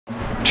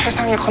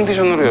최상의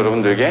컨디션으로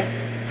여러분들에게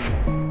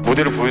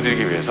무대를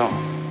보여드리기 위해서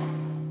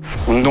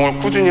운동을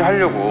꾸준히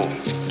하려고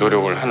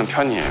노력을 하는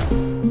편이에요.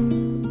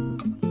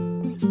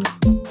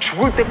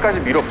 죽을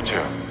때까지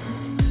밀어붙여요.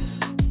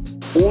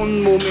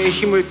 온몸의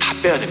힘을 다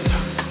빼야 됩니다.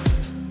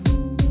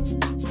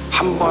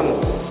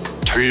 한번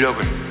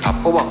전력을 다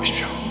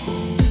뽑아보십시오.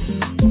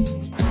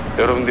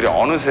 여러분들이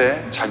어느새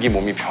자기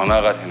몸이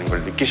변화가 되는 걸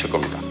느끼실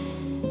겁니다.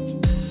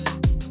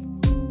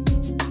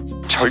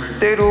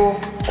 절대로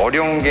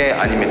어려운 게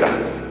아닙니다.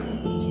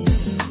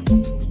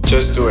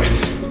 Just do it.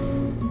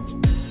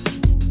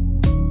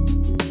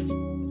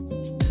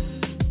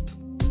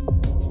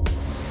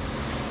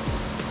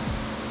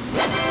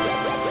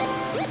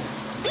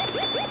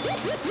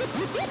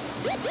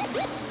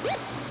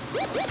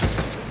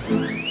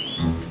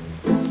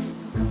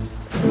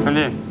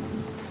 형님.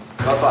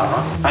 아빠 안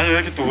와? 아니 왜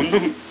이렇게 또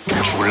운동...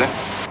 죽을래?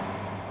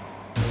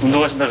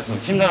 운동하신다 그래서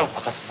힘내라고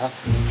바꿔서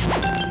샀어요.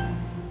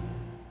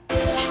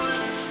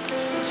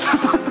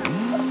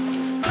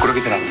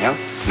 그러기더라고요.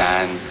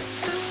 난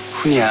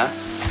훈이야.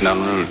 난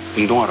오늘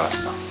운동하러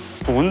왔어.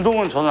 그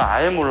운동은 저는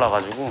아예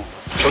몰라가지고.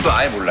 저도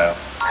아예 몰라요.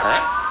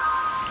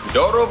 네?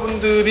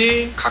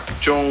 여러분들이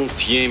각종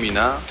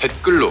DM이나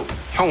댓글로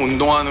형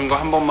운동하는 거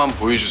한 번만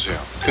보여주세요.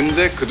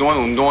 근데 그동안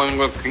운동하는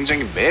걸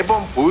굉장히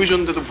매번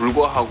보여줬는데도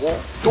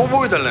불구하고 또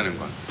보여달라는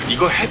건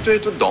이거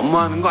해도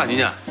너무하는 거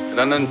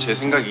아니냐라는 제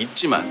생각이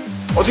있지만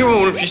어떻게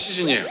보면 오늘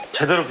비시즌이에요.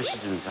 제대로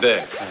비시즌이죠.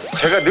 네.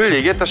 제가 늘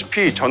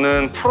얘기했다시피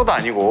저는 프로도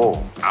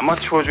아니고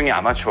아마추어 중에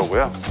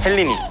아마추어고요.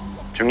 헬린이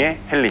중에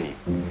헬린이.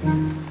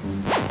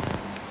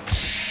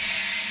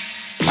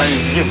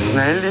 아니 이게 무슨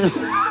헬린이.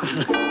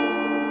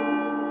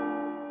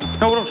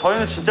 형 그럼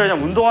저희는 진짜 그냥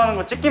운동하는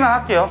거 찍기만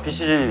할게요.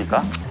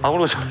 비시즌이니까. 아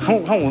그리고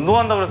형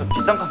운동한다 그래서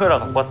비싼 카메라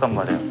갖고 왔단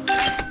말이에요.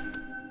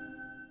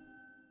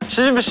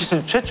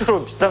 시즌비시즌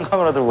최초로 비싼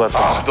카메라 들고 왔다.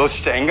 아, 너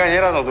진짜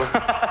앵간해라 너도.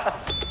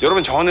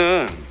 여러분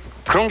저는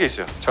그런 게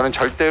있어요. 저는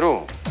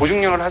절대로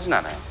보중량을 하진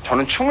않아요.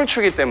 저는 춤을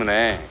추기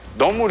때문에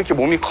너무 이렇게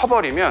몸이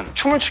커버리면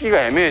춤을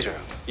추기가 애매해져요.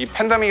 이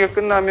팬데믹이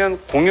끝나면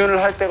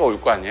공연을 할 때가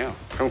올 거 아니에요.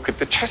 그럼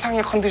그때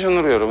최상의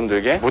컨디션으로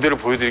여러분들에게 무대를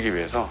보여드리기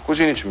위해서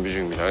꾸준히 준비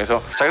중입니다.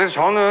 그래서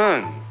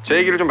저는 제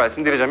얘기를 좀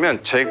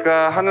말씀드리자면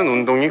제가 하는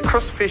운동이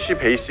크로스핏이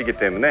베이스이기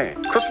때문에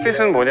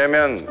크로스핏은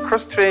뭐냐면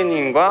크로스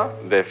트레이닝과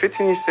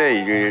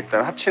피트니스의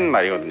일단 합친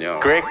말이거든요.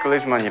 그렉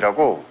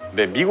글리즈만이라고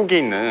미국에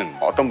있는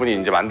어떤 분이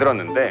이제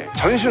만들었는데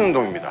전신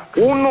운동입니다.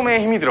 온몸에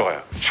힘이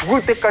들어가요.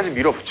 죽을 때까지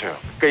밀어붙여요.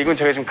 그러니까 이건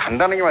제가 지금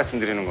간단하게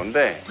말씀드리는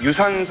건데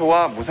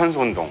유산소와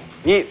무산소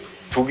운동이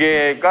두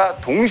개가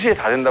동시에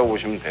다 된다고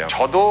보시면 돼요.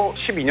 저도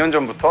 12년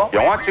전부터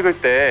영화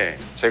찍을 때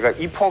제가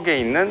이폭에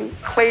있는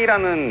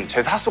클레이라는 제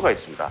사수가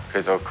있습니다.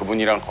 그래서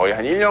그분이랑 거의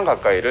한 1년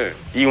가까이를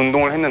이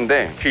운동을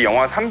했는데 그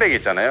영화 300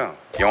 있잖아요.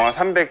 영화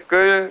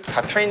 300을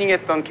다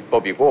트레이닝했던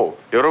기법이고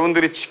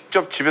여러분들이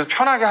직접 집에서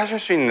편하게 하실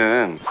수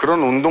있는 그런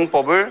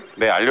운동법을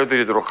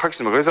알려드리도록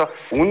하겠습니다. 그래서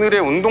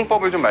오늘의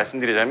운동법을 좀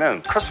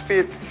말씀드리자면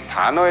크로스핏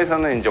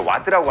단어에서는 이제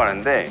와드라고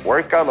하는데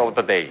Workout of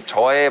the Day.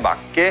 저에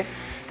맞게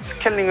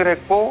스케일링을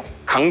했고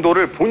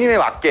강도를 본인에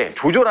맞게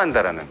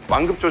조절한다라는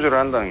완급 조절을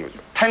한다는 거죠.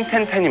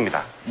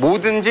 10-10-10입니다.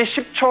 뭐든지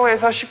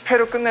 10초에서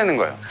 10회로 끝내는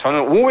거예요.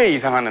 저는 5회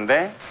이상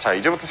하는데 자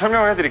이제부터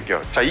설명을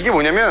해드릴게요. 자 이게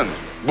뭐냐면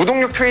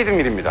무동력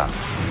트레이드밀입니다.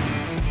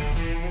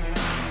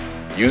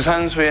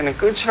 유산소에는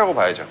끝이라고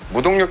봐야죠.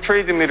 무동력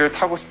트레이드밀을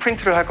타고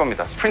스프린트를 할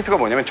겁니다. 스프린트가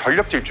뭐냐면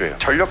전력 질주예요.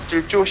 전력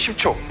질주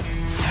 10초.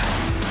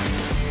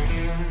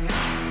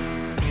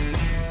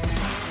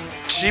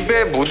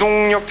 집에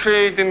무동력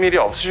트레이드밀이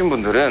없으신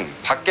분들은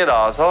밖에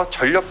나와서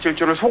전력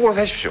질주를 속으로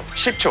세십시오.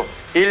 10초.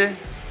 1,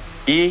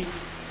 2,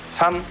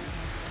 3,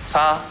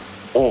 4,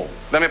 5.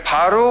 그다음에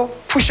바로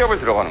푸시업을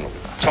들어가는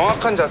겁니다.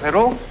 정확한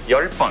자세로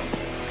 10번.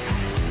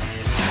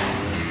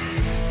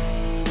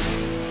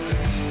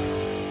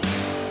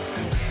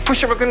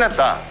 푸시업을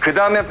끝냈다. 그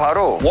다음에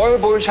바로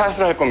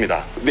월볼샷을 할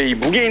겁니다. 근데 이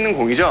무게 있는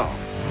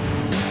공이죠.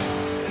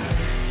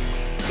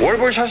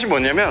 월볼샷이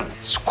뭐냐면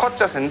스쿼트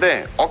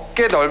자세인데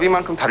어깨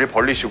넓이만큼 다리를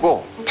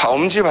벌리시고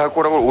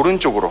엄지발가락을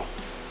오른쪽으로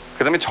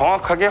그 다음에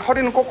정확하게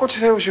허리는 꼿꼿이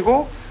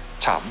세우시고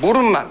자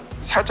무릎만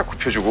살짝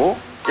굽혀주고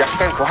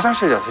약간 그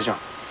화장실 자세죠.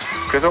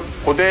 그래서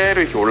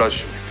그대로 이렇게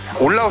올라주시면 됩니다.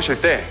 올라오실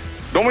때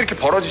너무 이렇게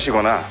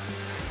벌어지시거나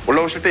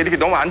올라오실 때 이렇게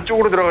너무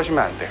안쪽으로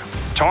들어가시면 안 돼요.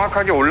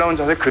 정확하게 올라온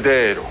자세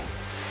그대로.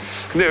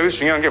 근데 여기서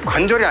중요한 게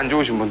관절이 안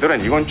좋으신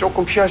분들은 이건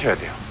조금 피하셔야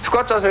돼요.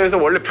 스쿼트 자세에서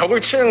원래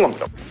벽을 치는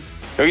겁니다.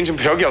 여긴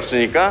지금 벽이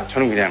없으니까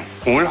저는 그냥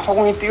공을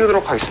허공에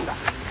띄우도록 하겠습니다.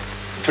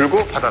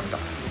 들고 받았다.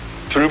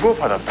 들고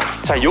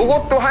받았다. 자,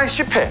 요것도 한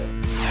 10회.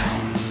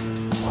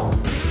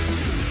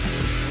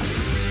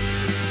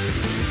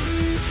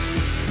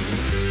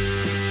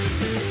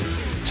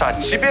 자,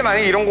 집에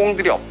만약에 이런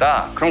공들이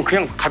없다. 그럼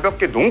그냥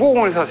가볍게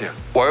농구공을 사세요.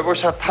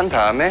 월볼샷 한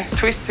다음에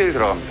트위스트 힐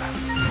들어갑니다.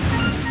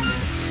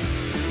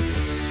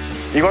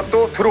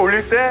 이것도 들어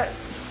올릴 때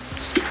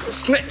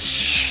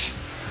스매치.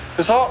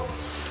 그래서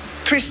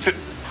트위스트.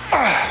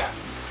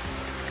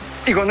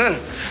 이거는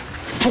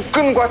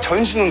복근과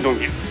전신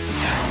운동이에요.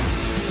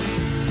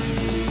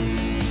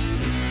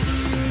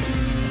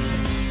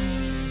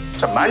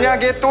 자,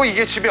 만약에 또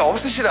이게 집에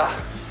없으시다.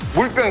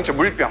 물병 있죠,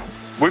 물병.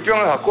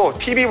 물병을 갖고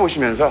TV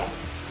보시면서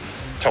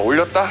자,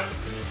 올렸다,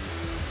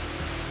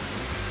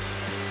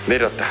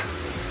 내렸다,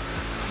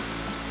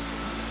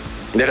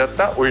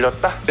 내렸다,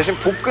 올렸다. 대신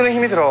복근에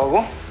힘이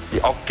들어가고 이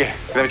어깨,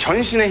 그다음에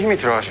전신에 힘이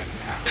들어가셔야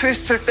됩니다.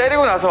 트위스트를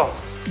때리고 나서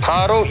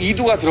바로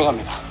이두가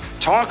들어갑니다.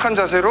 정확한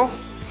자세로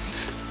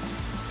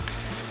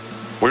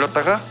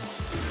올렸다가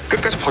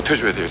끝까지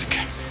버텨줘야 돼요. 이렇게.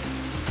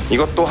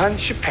 이것 또한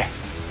 10회,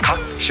 각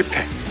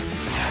 10회.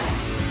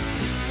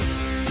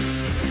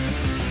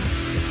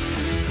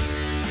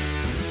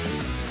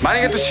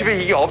 만약에 또 집에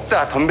이게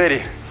없다,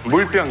 덤벨이,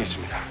 물병이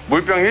있습니다.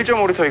 물병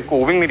 1.5L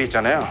있고 500ml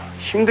있잖아요.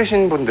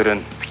 힘드신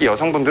분들은, 특히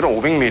여성분들은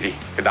 500ml,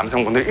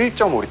 남성분들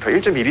 1.5L,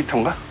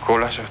 1.2L인가?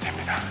 그걸로 하셔도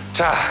됩니다.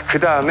 자, 그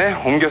다음에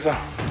옮겨서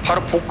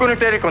바로 복근을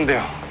때릴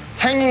건데요.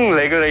 행잉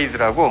레그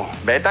레이즈라고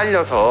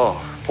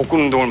매달려서 복근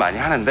운동을 많이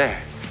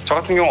하는데 저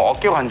같은 경우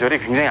어깨 관절이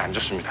굉장히 안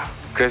좋습니다.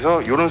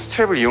 그래서 이런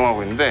스트랩을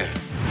이용하고 있는데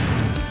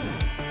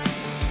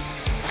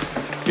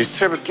이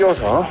스트랩을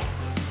끼워서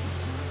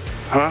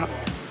하나,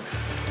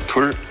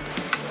 둘,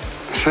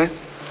 셋,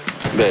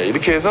 네,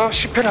 이렇게 해서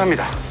 10회를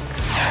합니다.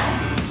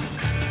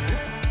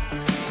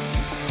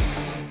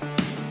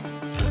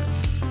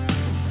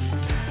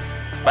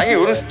 만약에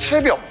이런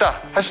스트랩이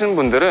없다 하시는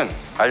분들은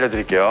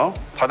알려드릴게요.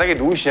 바닥에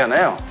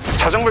누우시잖아요.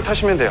 자전거를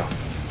타시면 돼요.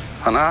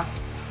 하나,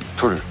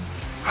 둘,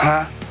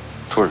 하나,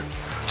 둘.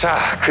 자,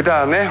 그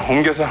다음에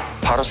옮겨서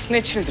바로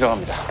스네치를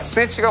들어갑니다.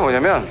 스네치가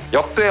뭐냐면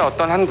역도의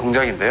어떤 한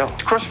동작인데요.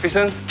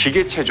 크로스핏은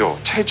기계 체조,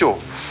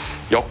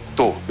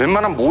 역도,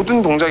 웬만한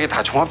모든 동작이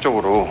다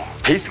종합적으로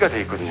베이스가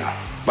돼 있거든요.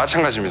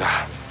 마찬가지입니다.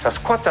 자,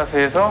 스쿼트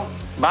자세에서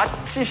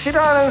마치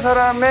싫어하는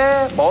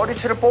사람의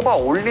머리채를 뽑아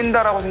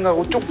올린다라고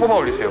생각하고 쭉 뽑아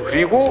올리세요.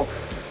 그리고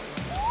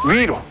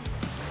위로,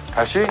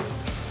 다시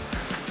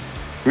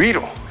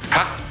위로,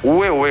 각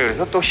 5회 5회,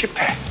 그래서 또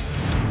 10회.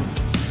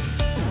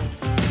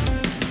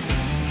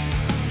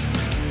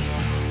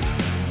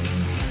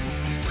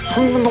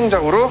 손분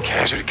동작으로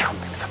계속 이렇게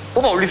하면 됩니다.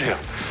 뽑아 올리세요.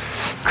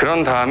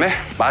 그런 다음에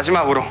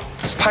마지막으로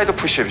스파이더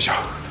푸시업이죠.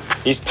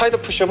 이 스파이더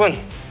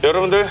푸시업은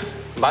여러분들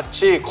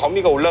마치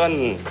거미가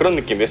올라간 그런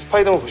느낌이에요.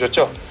 스파이더만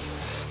보셨죠?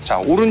 자,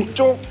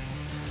 오른쪽,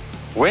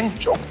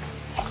 왼쪽,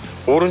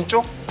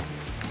 오른쪽,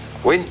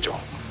 왼쪽.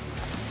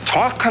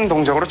 정확한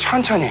동작으로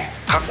천천히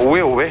각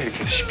 5회 5회 이렇게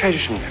해서 10회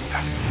해주시면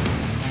됩니다.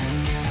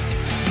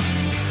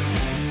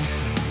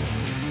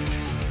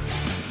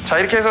 자,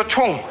 이렇게 해서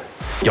총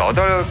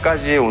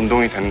 8가지의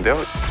운동이 되는데요.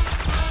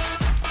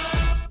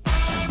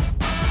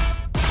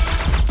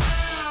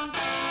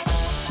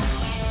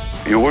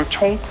 요걸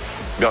총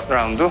몇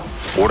라운드?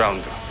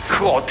 5라운드.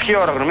 그거 어떻게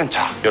하라 그러면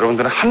자,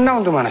 여러분들은 한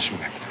라운드만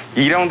하시면 됩니다.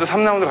 2라운드,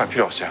 3라운드 갈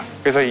필요 없어요.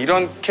 그래서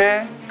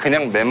이렇게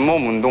그냥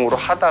맨몸 운동으로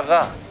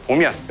하다가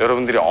보면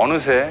여러분들이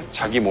어느새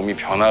자기 몸이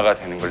변화가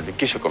되는 걸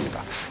느끼실 겁니다.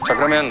 자,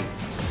 그러면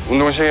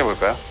운동을 시작해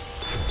볼까요?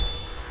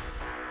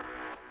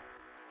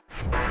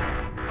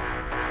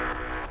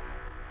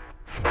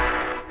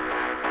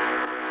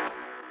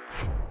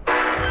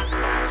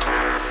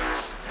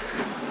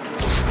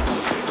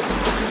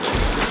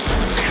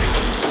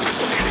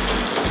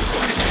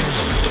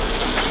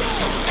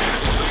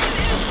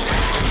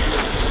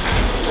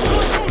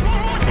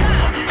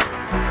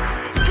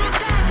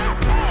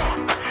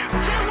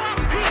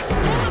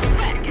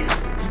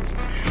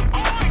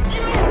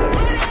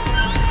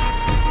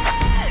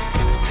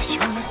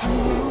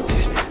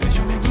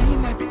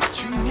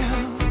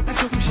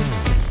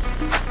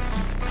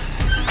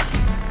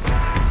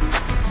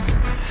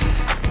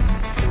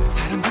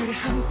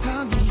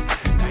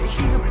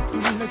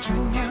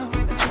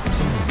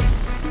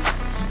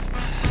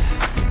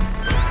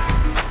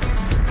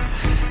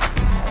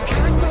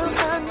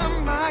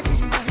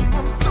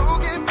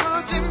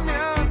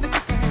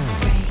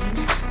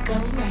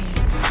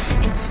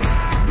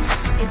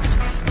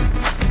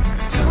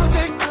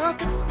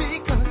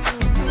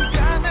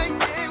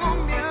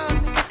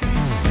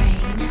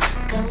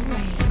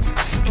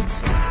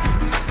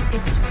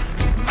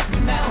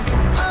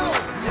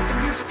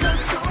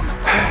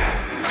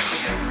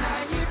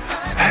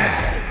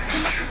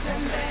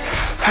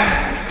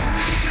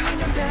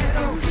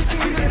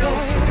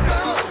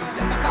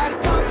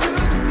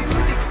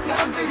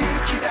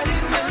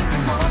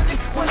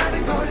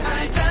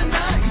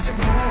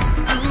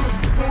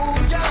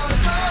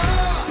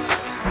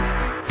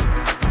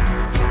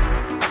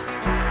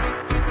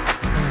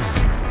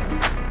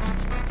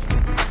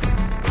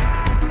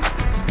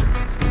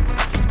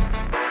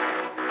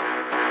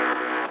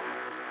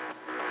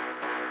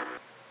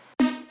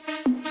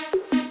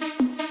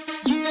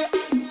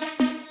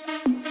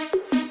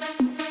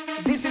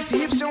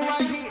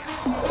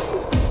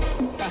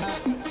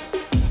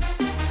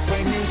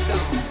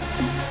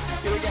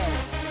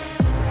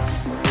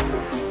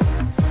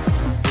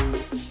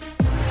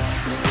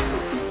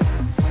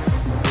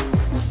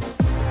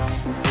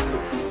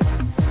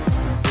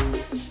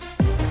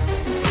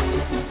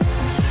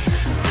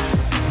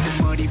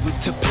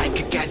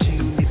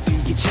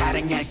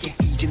 자랑할게.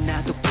 이제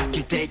나도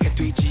바뀔 때가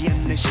되지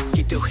않나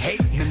싶기도 해.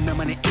 난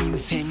나만의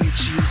인생을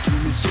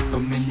즐기는 슈퍼맨.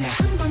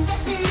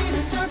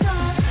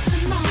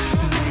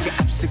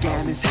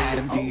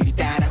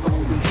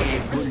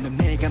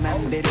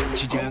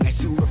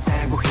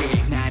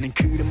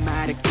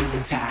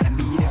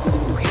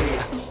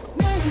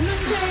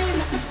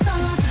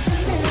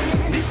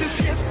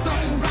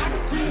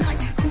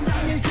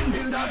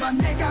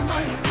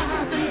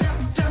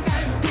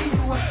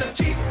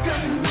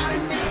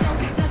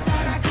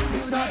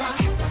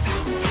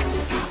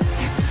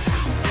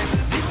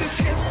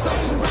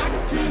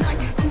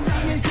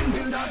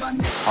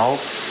 9.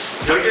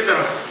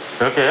 10개잖아.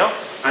 10개요?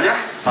 아니야?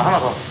 아, 하나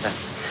더. 네.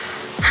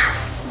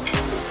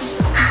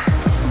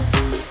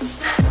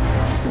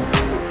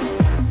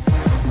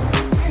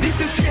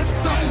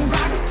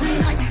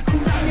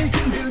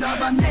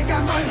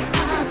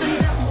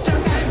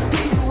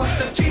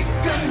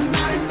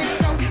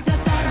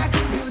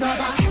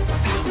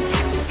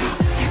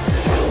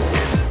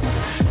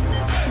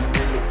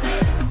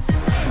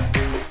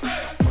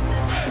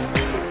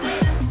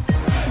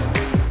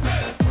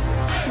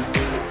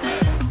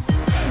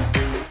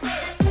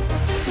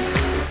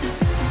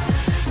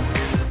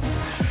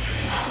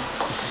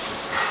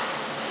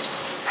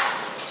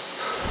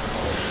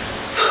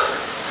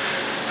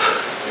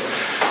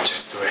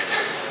 Just do it.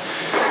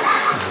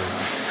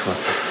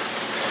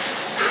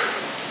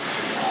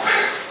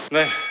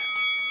 네,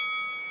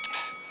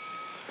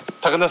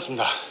 다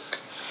끝났습니다.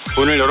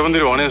 오늘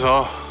여러분들이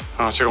원해서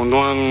제가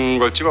운동하는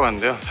걸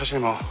찍어봤는데요. 사실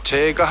뭐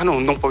제가 하는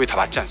운동법이 다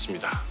맞지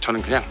않습니다.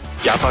 저는 그냥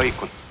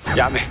야바위꾼,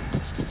 야매.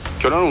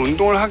 결혼은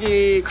운동을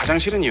하기 가장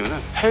싫은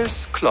이유는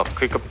헬스클럽,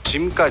 그러니까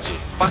짐까지,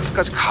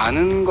 박스까지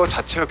가는 거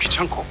자체가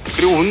귀찮고,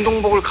 그리고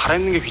운동복을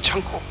갈아입는 게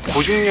귀찮고,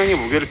 고중량의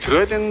무게를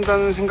들어야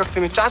된다는 생각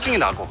때문에 짜증이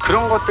나고,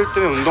 그런 것들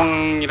때문에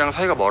운동이랑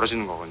사이가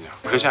멀어지는 거거든요.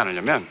 그러지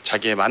않으려면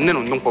자기에 맞는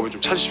운동법을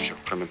좀 찾으십시오.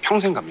 그러면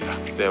평생 갑니다.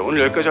 네,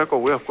 오늘 여기까지 할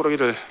거고요.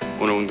 꾸러기들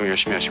오늘 운동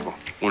열심히 하시고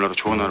오늘 하루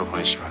좋은 하루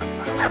보내시기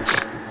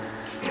바랍니다.